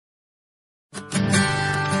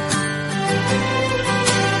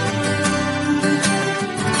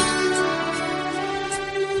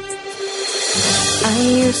I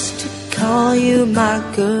used to call you my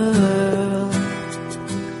girl.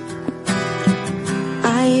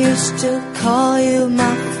 I used to call you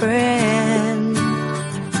my friend.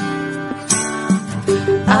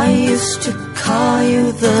 I used to call you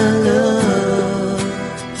the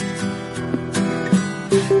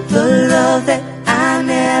love that I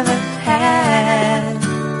never had.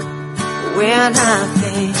 When I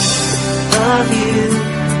think of you,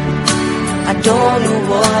 I don't know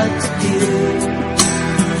what to do.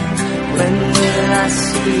 When will I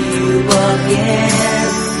see you again?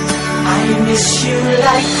 I miss you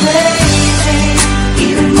like crazy,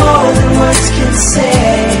 even more than words can say.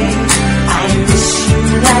 I miss you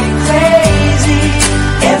like crazy,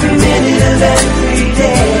 every minute of every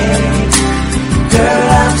day. Girl,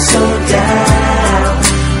 I'm so down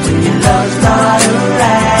when your love's not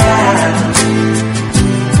around.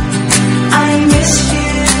 I miss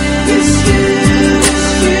you, miss you, miss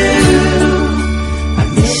you. I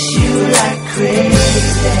miss you like crazy.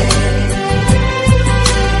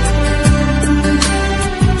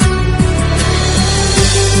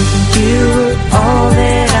 You were all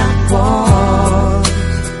that I want.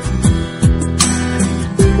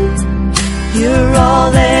 You're all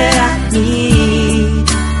that I need.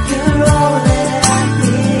 You're all that I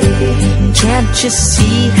need. Can't you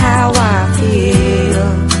see how I feel?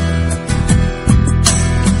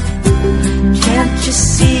 Can't you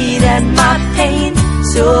see that my pain's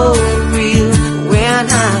so real? When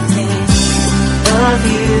I think of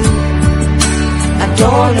you, I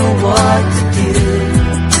don't know what to do.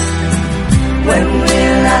 When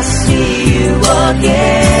will I see you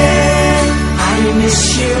again? I miss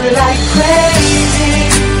you like crazy,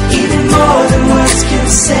 even more than words can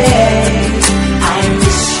say.